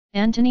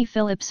Antonie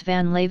Philips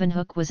van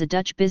Leeuwenhoek was a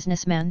Dutch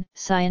businessman,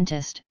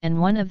 scientist, and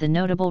one of the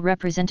notable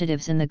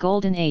representatives in the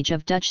golden age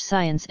of Dutch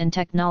science and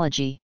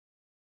technology.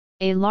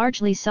 A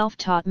largely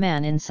self-taught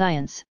man in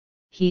science,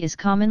 he is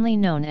commonly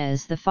known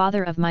as the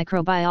father of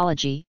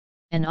microbiology,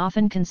 and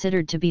often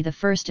considered to be the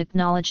first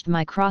acknowledged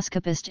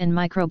microscopist and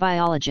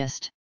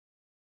microbiologist.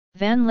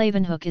 Van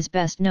Leeuwenhoek is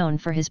best known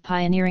for his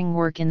pioneering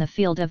work in the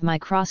field of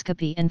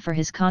microscopy and for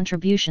his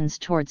contributions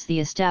towards the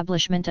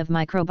establishment of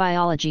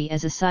microbiology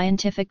as a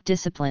scientific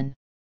discipline.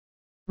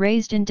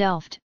 Raised in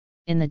Delft,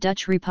 in the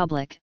Dutch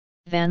Republic,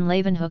 Van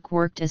Leeuwenhoek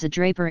worked as a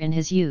draper in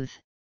his youth,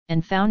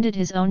 and founded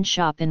his own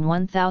shop in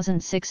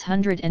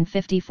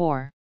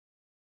 1654.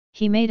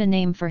 He made a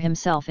name for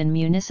himself in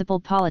municipal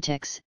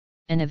politics,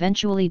 and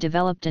eventually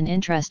developed an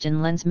interest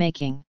in lens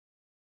making.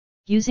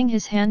 Using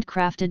his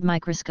handcrafted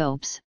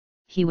microscopes,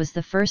 he was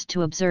the first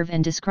to observe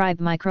and describe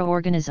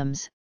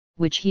microorganisms,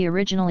 which he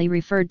originally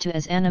referred to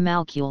as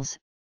animalcules,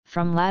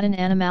 from Latin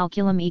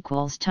animalculum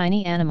equals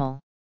tiny animal.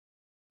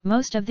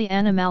 Most of the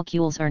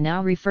animalcules are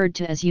now referred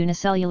to as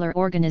unicellular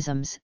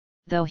organisms,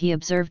 though he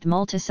observed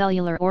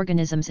multicellular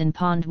organisms in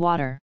pond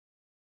water.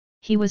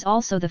 He was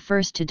also the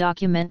first to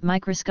document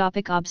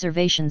microscopic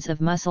observations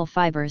of muscle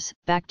fibers,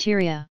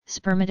 bacteria,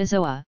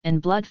 spermatozoa,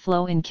 and blood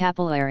flow in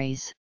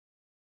capillaries.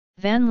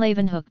 Van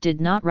Leeuwenhoek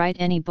did not write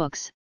any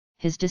books.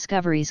 His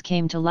discoveries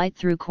came to light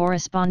through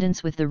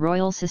correspondence with the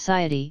Royal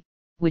Society,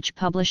 which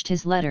published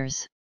his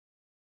letters.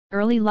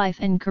 Early life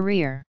and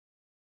career.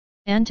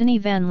 Antonie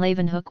van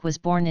Leeuwenhoek was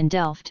born in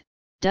Delft,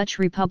 Dutch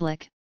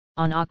Republic,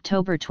 on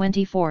October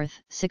 24,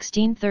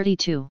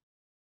 1632.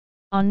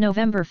 On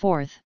November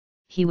 4,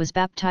 he was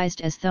baptized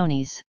as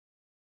Thonies.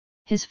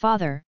 His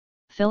father,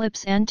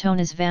 Philips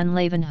Antonis van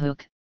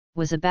Leeuwenhoek,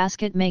 was a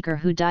basket maker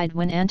who died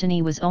when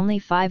Antonie was only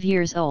 5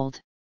 years old.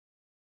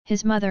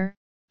 His mother,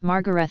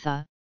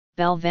 Margaretha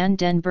Bel van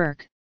den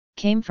Berg,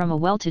 came from a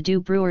well-to-do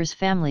brewer's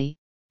family,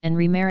 and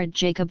remarried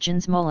Jacob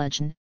Jans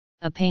Mollegen,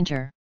 a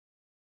painter.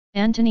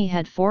 Antonie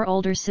had 4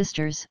 older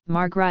sisters,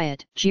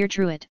 Margriet,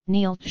 Geertruid,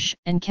 Neeltje,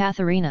 and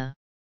Catharina.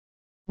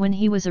 When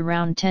he was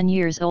around 10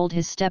 years old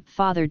his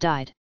stepfather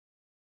died.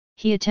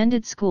 He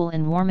attended school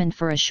in Warmond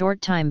for a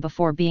short time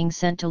before being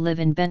sent to live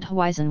in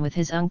Benthuizen with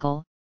his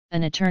uncle,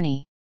 an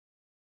attorney.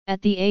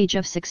 At the age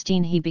of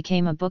 16 he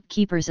became a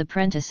bookkeeper's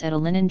apprentice at a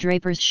linen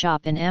draper's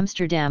shop in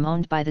Amsterdam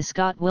owned by the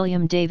Scot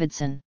William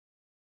Davidson.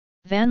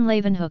 Van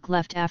Leeuwenhoek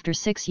left after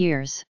 6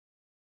 years.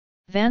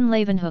 Van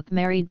Leeuwenhoek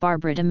married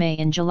Barbara de May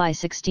in July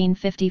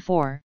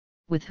 1654,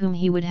 with whom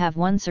he would have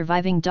 1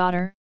 surviving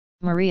daughter,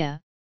 Maria.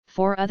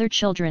 4 other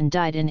children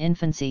died in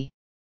infancy.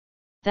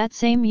 That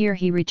same year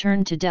he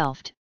returned to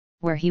Delft,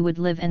 where he would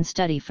live and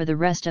study for the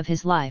rest of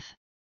his life.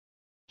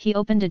 He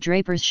opened a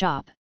draper's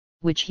shop,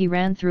 which he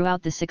ran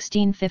throughout the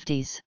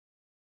 1650s.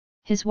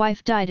 His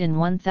wife died in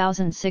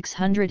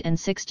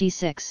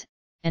 1666,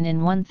 and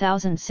in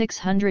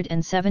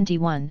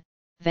 1671,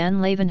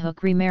 Van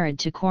Leeuwenhoek remarried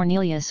to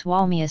Cornelius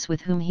Walmius with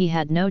whom he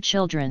had no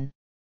children.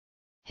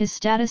 His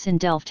status in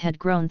Delft had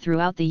grown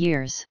throughout the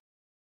years.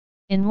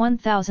 In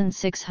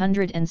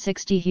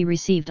 1660 he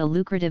received a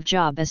lucrative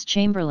job as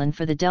chamberlain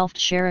for the Delft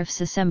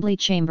Sheriff's Assembly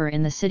Chamber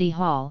in the City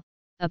Hall,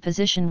 a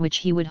position which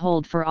he would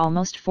hold for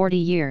almost 40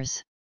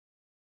 years.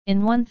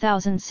 In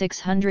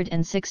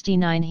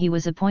 1669 he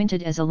was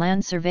appointed as a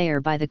land surveyor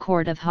by the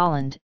Court of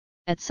Holland.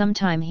 At some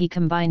time he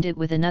combined it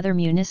with another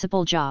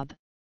municipal job,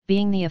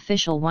 being the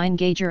official wine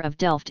gauger of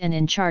Delft and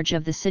in charge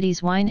of the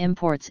city's wine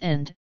imports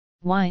and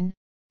wine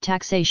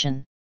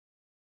taxation.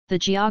 The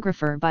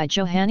geographer by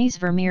Johannes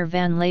Vermeer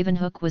van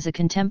Leeuwenhoek was a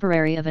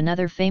contemporary of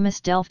another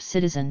famous Delft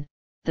citizen,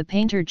 the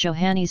painter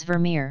Johannes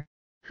Vermeer,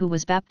 who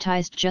was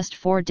baptized just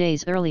 4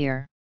 days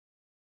earlier.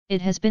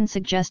 It has been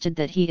suggested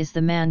that he is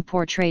the man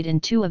portrayed in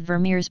 2 of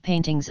Vermeer's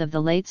paintings of the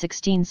late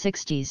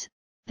 1660s,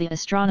 the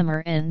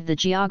astronomer and the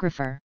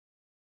geographer.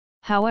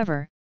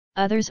 However,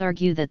 others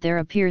argue that there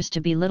appears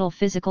to be little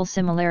physical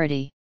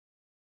similarity.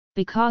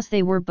 Because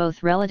they were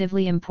both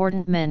relatively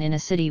important men in a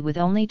city with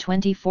only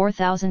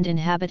 24,000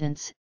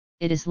 inhabitants,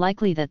 it is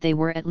likely that they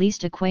were at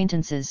least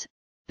acquaintances,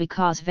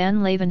 because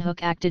Van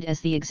Leeuwenhoek acted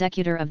as the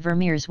executor of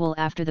Vermeer's will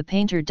after the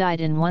painter died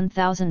in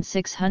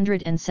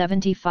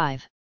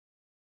 1675.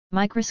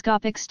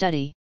 Microscopic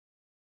study.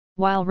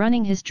 While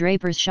running his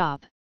draper's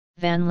shop,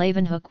 Van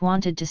Leeuwenhoek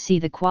wanted to see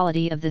the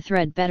quality of the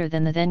thread better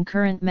than the then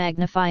current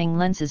magnifying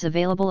lenses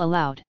available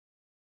allowed.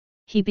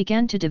 He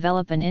began to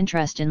develop an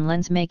interest in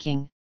lens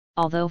making,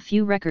 although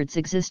few records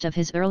exist of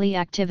his early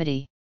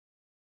activity.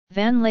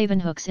 Van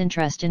Leeuwenhoek's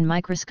interest in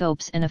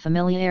microscopes and a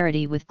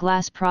familiarity with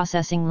glass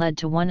processing led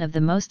to one of the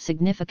most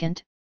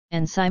significant,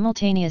 and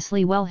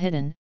simultaneously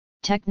well-hidden,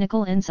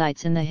 technical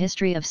insights in the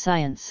history of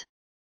science.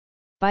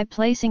 By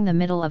placing the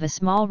middle of a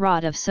small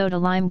rod of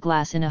soda-lime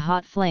glass in a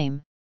hot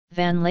flame,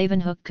 Van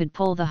Leeuwenhoek could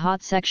pull the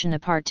hot section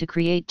apart to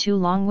create 2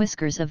 long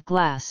whiskers of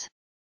glass.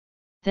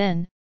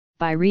 Then,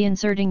 by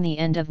reinserting the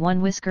end of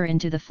one whisker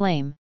into the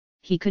flame,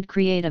 he could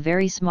create a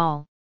very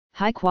small,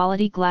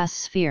 high-quality glass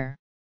sphere.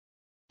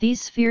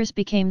 These spheres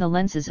became the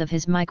lenses of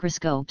his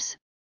microscopes,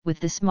 with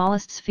the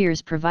smallest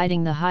spheres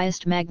providing the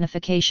highest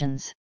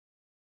magnifications.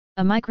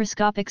 A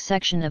microscopic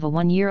section of a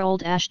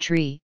 1-year-old ash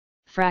tree,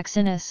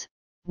 Fraxinus,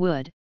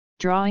 wood,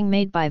 drawing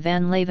made by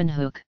van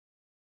Leeuwenhoek.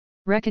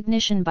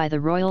 Recognition by the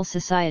Royal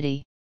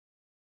Society.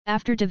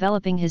 After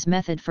developing his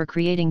method for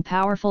creating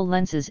powerful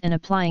lenses and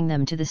applying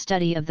them to the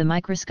study of the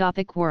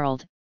microscopic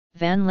world,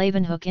 van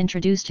Leeuwenhoek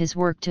introduced his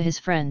work to his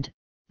friend,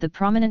 the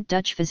prominent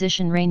Dutch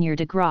physician Reinier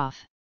de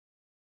Graaf.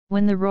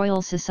 When the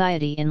Royal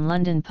Society in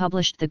London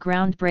published the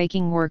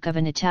groundbreaking work of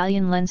an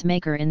Italian lens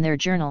maker in their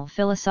journal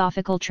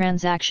Philosophical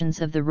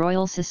Transactions of the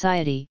Royal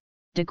Society,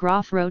 de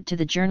Graaf wrote to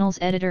the journal's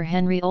editor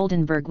Henry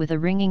Oldenburg with a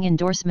ringing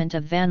endorsement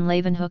of van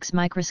Leeuwenhoek's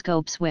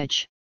microscopes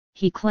which,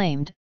 he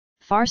claimed,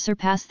 far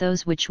surpass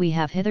those which we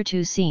have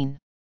hitherto seen.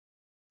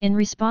 In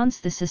response,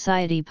 the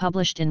Society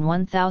published in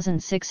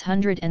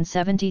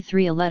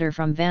 1673 a letter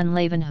from van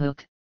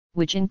Leeuwenhoek,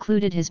 which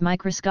included his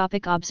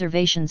microscopic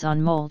observations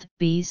on mold,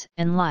 bees,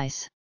 and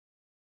lice.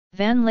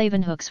 Van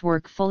Leeuwenhoek's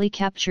work fully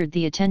captured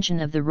the attention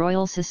of the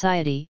Royal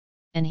Society,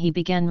 and he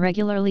began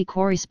regularly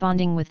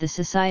corresponding with the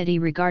Society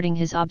regarding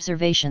his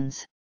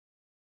observations.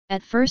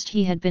 At first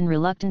he had been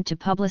reluctant to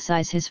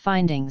publicize his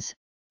findings,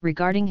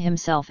 regarding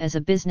himself as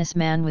a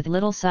businessman with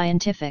little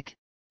scientific,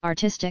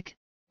 artistic,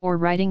 or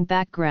writing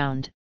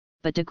background,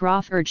 but de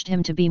Graaf urged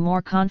him to be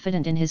more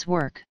confident in his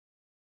work.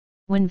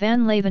 When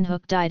van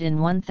Leeuwenhoek died in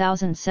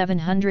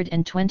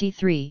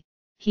 1723,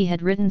 he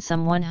had written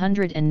some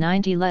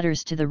 190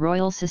 letters to the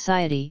Royal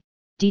Society,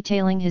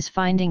 detailing his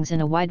findings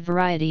in a wide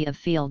variety of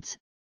fields,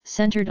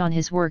 centered on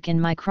his work in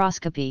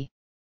microscopy.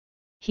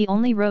 He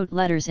only wrote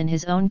letters in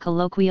his own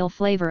colloquial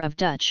flavor of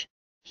Dutch.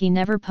 He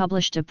never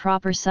published a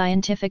proper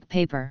scientific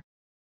paper.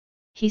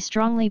 He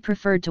strongly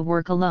preferred to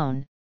work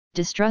alone,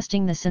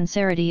 distrusting the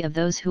sincerity of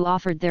those who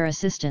offered their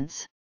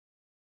assistance.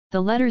 The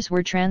letters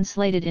were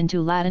translated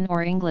into Latin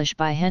or English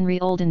by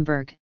Henry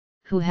Oldenburg,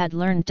 who had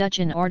learned Dutch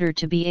in order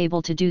to be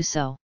able to do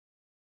so.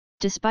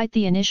 Despite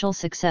the initial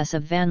success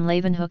of van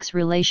Leeuwenhoek's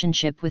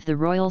relationship with the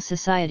Royal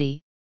Society,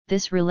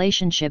 this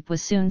relationship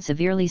was soon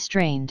severely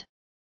strained.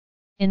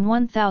 In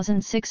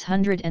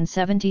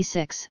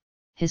 1676,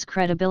 his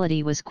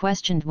credibility was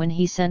questioned when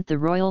he sent the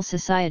Royal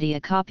Society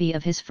a copy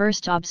of his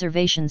first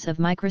observations of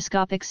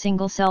microscopic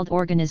single-celled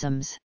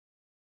organisms.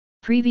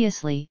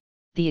 Previously,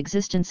 the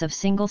existence of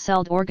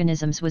single-celled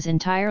organisms was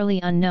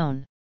entirely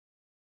unknown.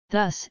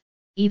 Thus,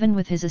 even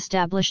with his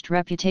established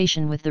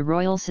reputation with the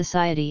Royal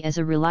Society as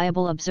a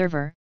reliable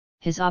observer,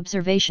 his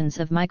observations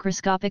of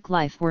microscopic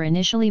life were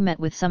initially met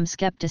with some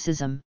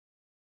skepticism.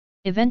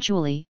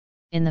 Eventually,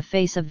 in the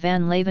face of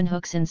van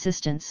Leeuwenhoek's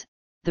insistence,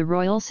 the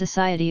Royal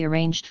Society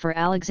arranged for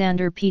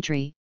Alexander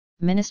Petrie,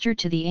 minister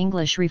to the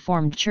English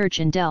Reformed Church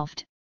in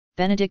Delft,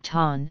 Benedict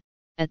Hahn,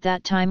 at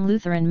that time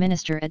Lutheran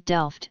minister at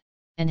Delft,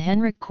 and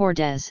Henrik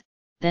Cordes,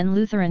 then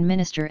Lutheran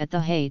minister at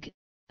The Hague,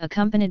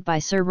 accompanied by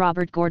Sir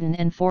Robert Gordon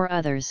and 4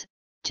 others,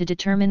 to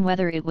determine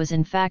whether it was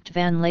in fact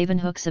van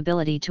Leeuwenhoek's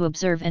ability to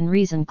observe and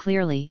reason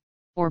clearly,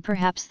 or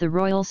perhaps the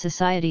Royal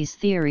Society's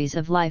theories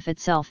of life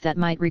itself that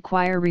might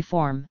require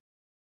reform.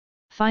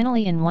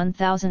 Finally, in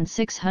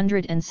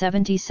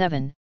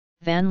 1677,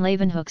 van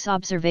Leeuwenhoek's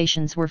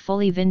observations were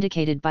fully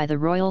vindicated by the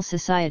Royal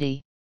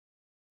Society.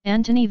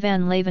 Antonie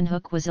van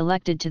Leeuwenhoek was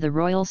elected to the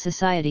Royal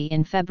Society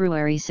in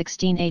February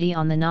 1680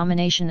 on the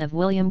nomination of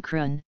William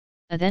Kroon,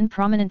 a then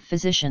prominent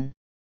physician.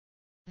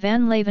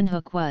 Van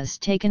Leeuwenhoek was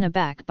taken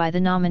aback by the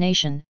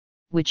nomination,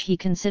 which he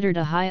considered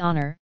a high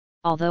honor,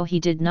 although he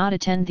did not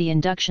attend the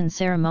induction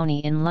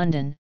ceremony in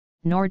London,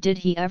 nor did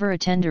he ever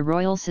attend a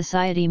Royal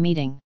Society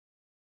meeting.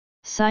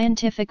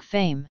 Scientific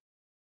fame.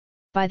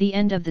 By the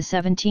end of the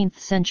 17th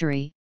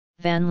century,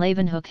 van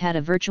Leeuwenhoek had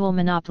a virtual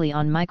monopoly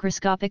on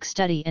microscopic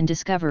study and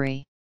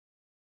discovery.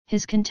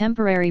 His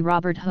contemporary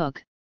Robert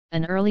Hooke,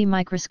 an early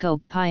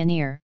microscope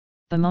pioneer,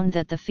 bemoaned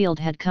that the field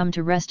had come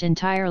to rest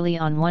entirely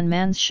on one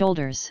man's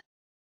shoulders.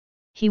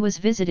 He was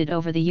visited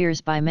over the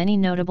years by many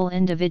notable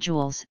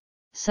individuals,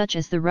 such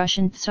as the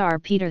Russian Tsar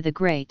Peter the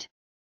Great.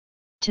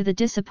 To the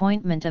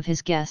disappointment of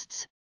his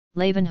guests,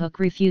 Leeuwenhoek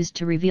refused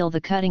to reveal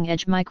the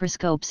cutting-edge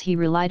microscopes he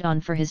relied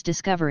on for his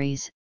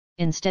discoveries,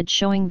 instead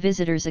showing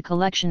visitors a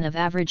collection of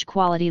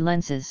average-quality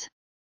lenses.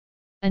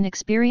 An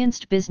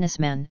experienced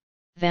businessman,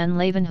 van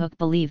Leeuwenhoek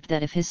believed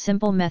that if his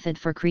simple method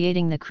for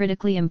creating the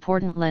critically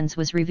important lens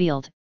was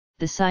revealed,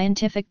 the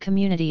scientific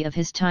community of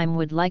his time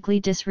would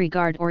likely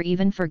disregard or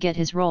even forget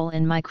his role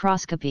in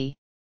microscopy.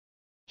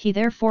 He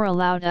therefore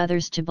allowed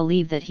others to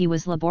believe that he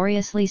was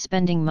laboriously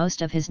spending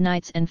most of his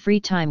nights and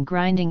free time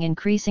grinding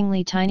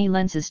increasingly tiny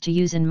lenses to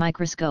use in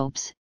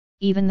microscopes,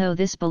 even though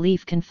this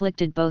belief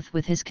conflicted both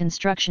with his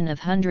construction of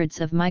hundreds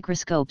of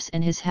microscopes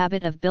and his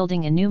habit of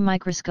building a new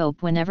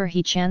microscope whenever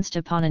he chanced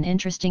upon an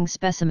interesting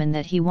specimen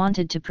that he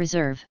wanted to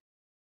preserve.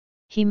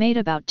 He made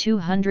about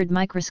 200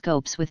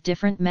 microscopes with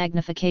different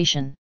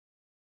magnification.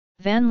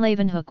 Van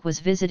Leeuwenhoek was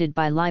visited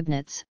by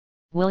Leibniz,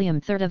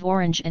 William III of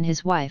Orange and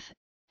his wife,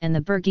 and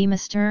the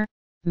burgemeester,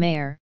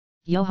 mayor,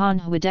 Johann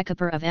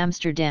Huidekeper of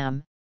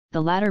Amsterdam,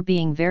 the latter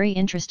being very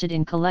interested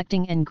in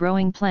collecting and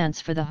growing plants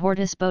for the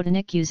Hortus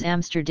Botanicus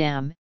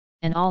Amsterdam,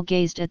 and all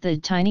gazed at the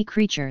tiny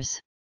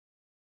creatures.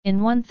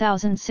 In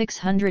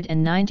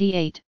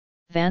 1698,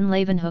 van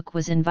Leeuwenhoek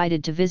was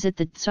invited to visit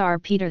the Tsar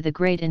Peter the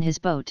Great in his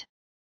boat.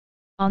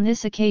 On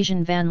this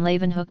occasion van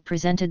Leeuwenhoek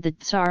presented the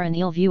Tsar an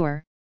eel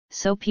viewer,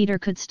 so Peter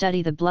could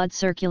study the blood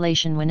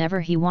circulation whenever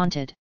he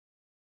wanted.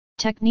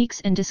 Techniques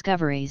and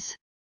discoveries.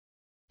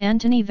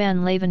 Antonie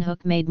van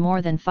Leeuwenhoek made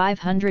more than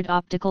 500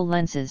 optical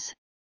lenses.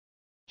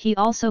 He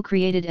also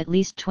created at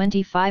least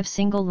 25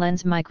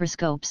 single-lens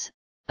microscopes,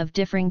 of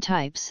differing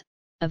types,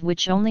 of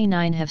which only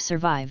 9 have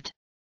survived.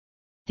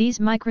 These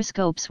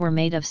microscopes were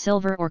made of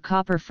silver or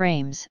copper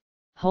frames,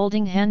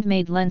 holding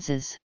handmade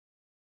lenses.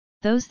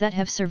 Those that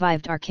have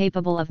survived are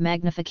capable of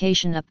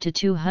magnification up to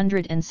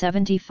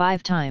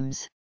 275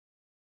 times.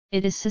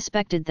 It is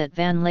suspected that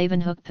van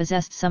Leeuwenhoek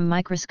possessed some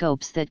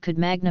microscopes that could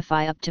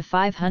magnify up to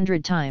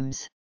 500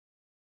 times.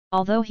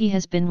 Although he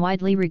has been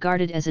widely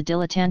regarded as a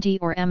dilettante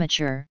or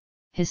amateur,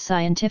 his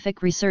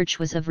scientific research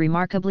was of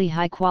remarkably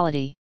high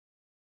quality.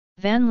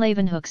 Van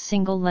Leeuwenhoek's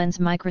single-lens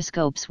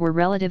microscopes were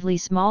relatively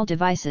small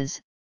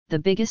devices, the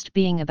biggest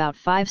being about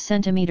 5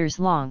 cm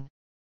long.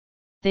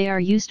 They are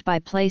used by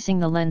placing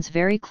the lens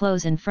very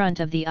close in front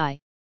of the eye,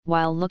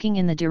 while looking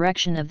in the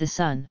direction of the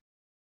sun.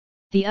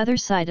 The other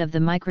side of the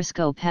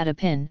microscope had a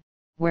pin,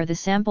 where the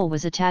sample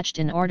was attached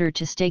in order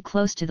to stay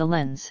close to the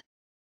lens.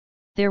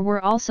 There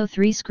were also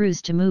 3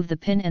 screws to move the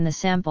pin and the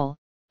sample,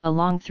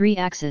 along 3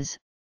 axes,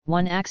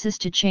 one axis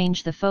to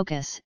change the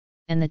focus,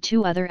 and the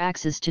 2 other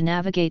axes to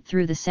navigate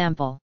through the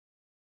sample.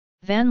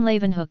 Van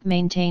Leeuwenhoek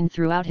maintained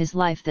throughout his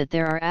life that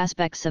there are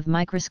aspects of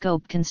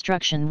microscope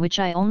construction which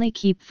I only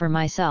keep for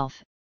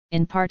myself,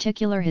 in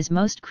particular his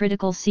most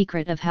critical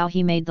secret of how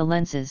he made the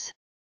lenses.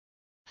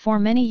 For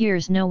many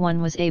years no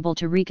one was able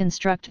to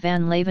reconstruct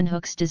van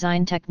Leeuwenhoek's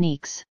design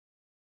techniques.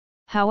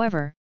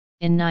 However,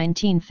 in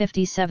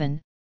 1957,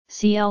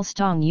 C.L.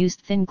 Stong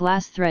used thin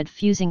glass thread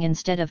fusing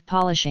instead of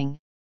polishing,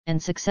 and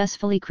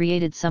successfully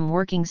created some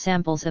working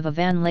samples of a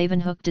van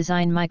Leeuwenhoek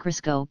design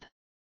microscope.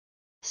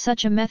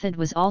 Such a method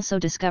was also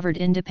discovered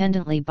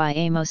independently by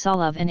A.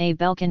 Mosolov and A.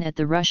 Belkin at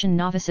the Russian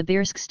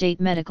Novosibirsk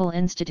State Medical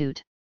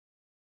Institute.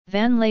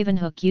 Van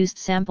Leeuwenhoek used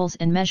samples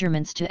and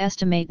measurements to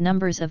estimate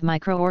numbers of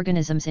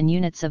microorganisms in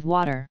units of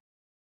water.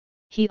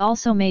 He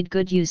also made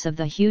good use of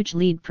the huge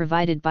lead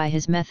provided by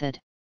his method.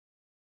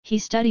 He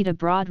studied a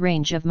broad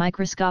range of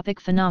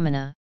microscopic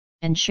phenomena,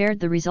 and shared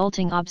the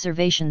resulting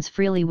observations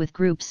freely with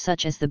groups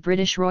such as the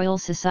British Royal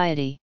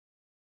Society.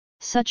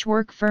 Such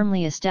work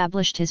firmly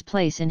established his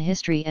place in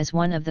history as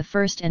one of the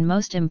first and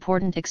most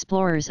important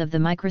explorers of the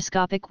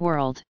microscopic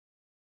world.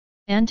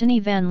 Antonie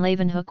van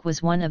Leeuwenhoek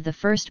was one of the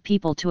first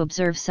people to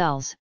observe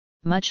cells,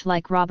 much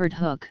like Robert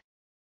Hooke.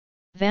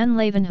 Van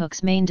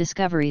Leeuwenhoek's main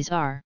discoveries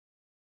are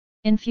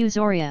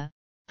Infusoria,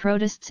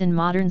 protists in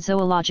modern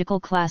zoological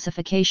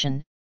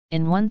classification,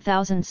 in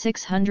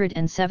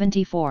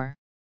 1674.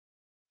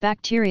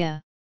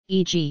 Bacteria,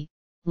 e.g.,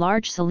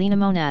 large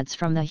selenemonads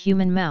from the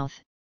human mouth,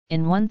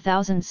 in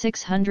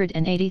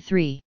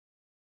 1683.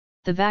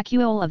 The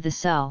vacuole of the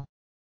cell.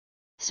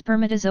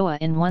 Spermatozoa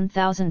in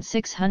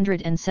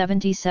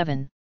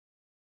 1677.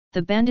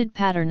 The banded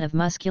pattern of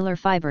muscular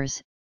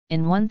fibers,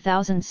 in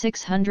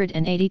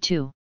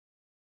 1682.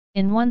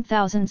 In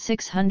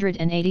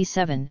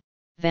 1687,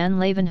 van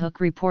Leeuwenhoek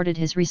reported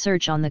his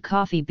research on the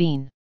coffee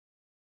bean.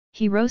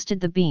 He roasted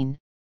the bean,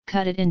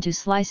 cut it into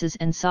slices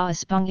and saw a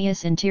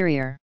spongious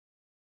interior.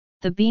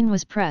 The bean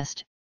was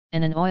pressed,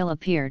 and an oil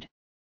appeared.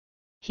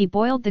 He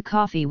boiled the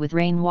coffee with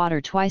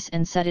rainwater twice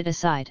and set it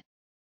aside.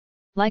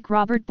 Like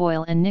Robert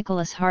Boyle and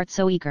Nicholas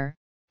Hartsoeker,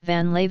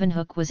 van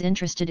Leeuwenhoek was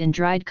interested in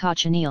dried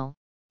cochineal,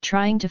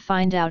 trying to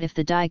find out if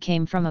the dye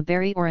came from a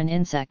berry or an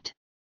insect.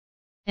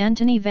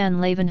 Antonie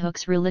van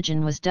Leeuwenhoek's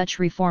religion was Dutch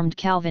Reformed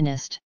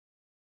Calvinist.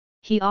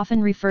 He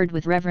often referred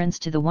with reverence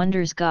to the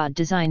wonders God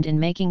designed in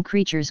making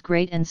creatures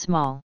great and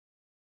small.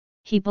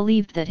 He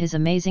believed that his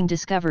amazing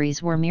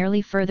discoveries were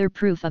merely further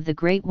proof of the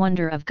great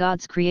wonder of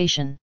God's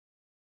creation.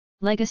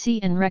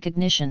 Legacy and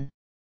recognition.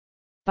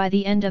 By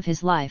the end of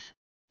his life,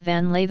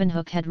 van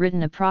Leeuwenhoek had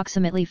written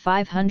approximately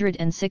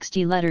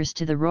 560 letters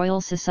to the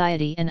Royal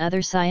Society and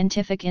other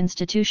scientific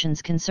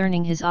institutions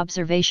concerning his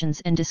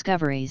observations and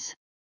discoveries.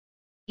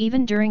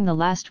 Even during the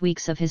last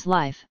weeks of his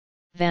life,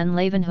 van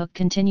Leeuwenhoek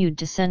continued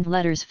to send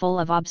letters full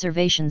of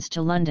observations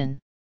to London.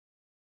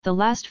 The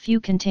last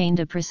few contained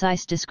a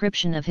precise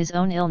description of his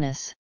own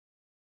illness.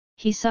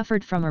 He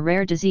suffered from a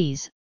rare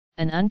disease,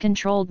 an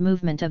uncontrolled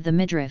movement of the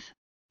midriff,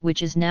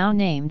 which is now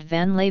named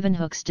van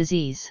Leeuwenhoek's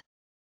disease.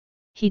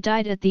 He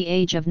died at the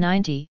age of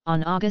 90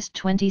 on August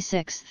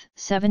 26,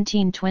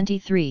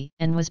 1723,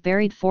 and was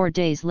buried 4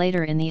 days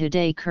later in the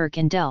Oude Kirk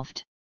in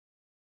Delft.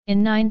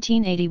 In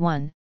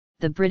 1981,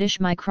 the British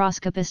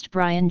microscopist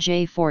Brian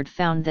J. Ford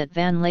found that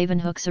van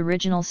Leeuwenhoek's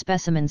original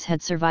specimens had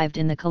survived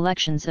in the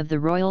collections of the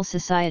Royal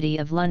Society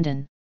of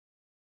London.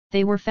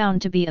 They were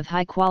found to be of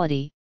high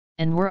quality,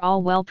 and were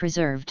all well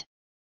preserved.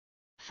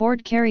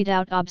 Ford carried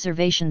out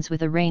observations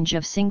with a range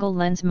of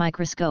single-lens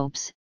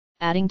microscopes,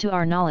 adding to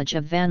our knowledge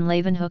of van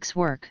Leeuwenhoek's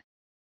work.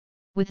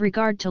 With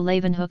regard to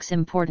Leeuwenhoek's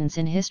importance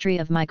in history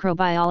of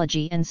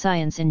microbiology and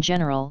science in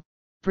general,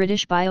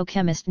 British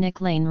biochemist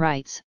Nick Lane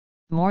writes,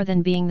 more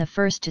than being the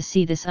first to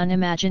see this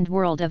unimagined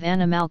world of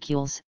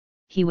animalcules,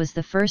 he was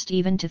the first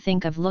even to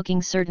think of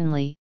looking,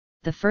 certainly,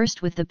 the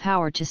first with the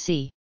power to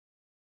see.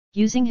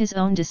 Using his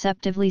own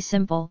deceptively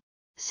simple,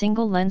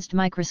 single-lensed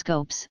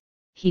microscopes,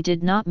 he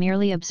did not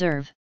merely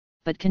observe,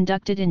 but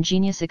conducted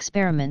ingenious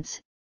experiments,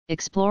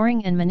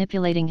 exploring and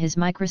manipulating his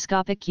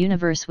microscopic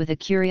universe with a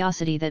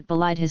curiosity that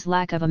belied his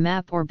lack of a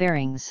map or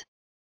bearings.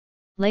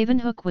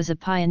 Leeuwenhoek was a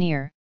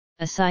pioneer,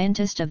 a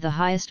scientist of the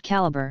highest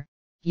caliber,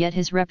 yet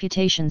his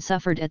reputation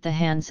suffered at the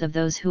hands of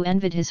those who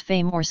envied his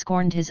fame or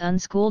scorned his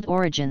unschooled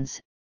origins,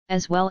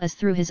 as well as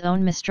through his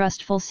own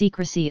mistrustful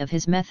secrecy of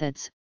his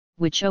methods,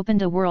 which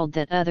opened a world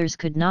that others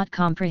could not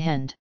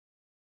comprehend.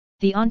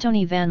 The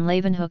Antonie van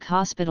Leeuwenhoek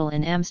Hospital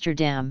in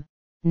Amsterdam,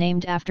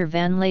 named after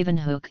Van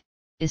Leeuwenhoek,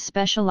 is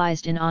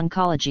specialized in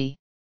oncology.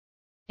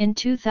 In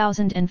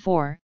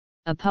 2004,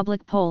 a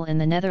public poll in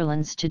the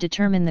Netherlands to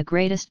determine the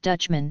greatest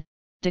Dutchman,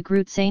 de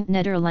Groot Saint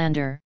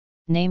Nederlander,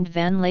 named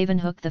Van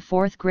Leeuwenhoek the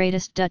fourth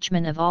greatest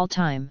Dutchman of all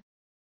time.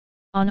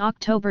 On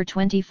October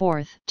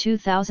 24,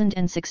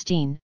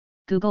 2016,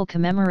 Google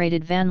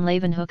commemorated Van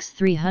Leeuwenhoek's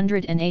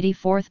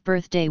 384th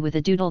birthday with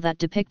a doodle that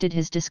depicted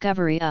his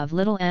discovery of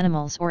little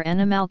animals or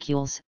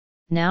animalcules,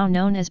 now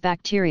known as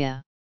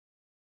bacteria.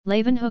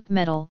 Leeuwenhoek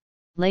medal,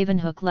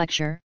 Leeuwenhoek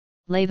lecture,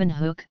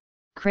 Leeuwenhoek,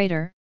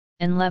 crater,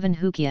 and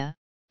Leeuwenhoekia,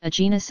 a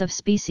genus of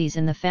species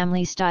in the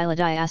family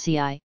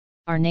Stylidaceae,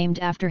 are named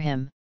after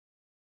him.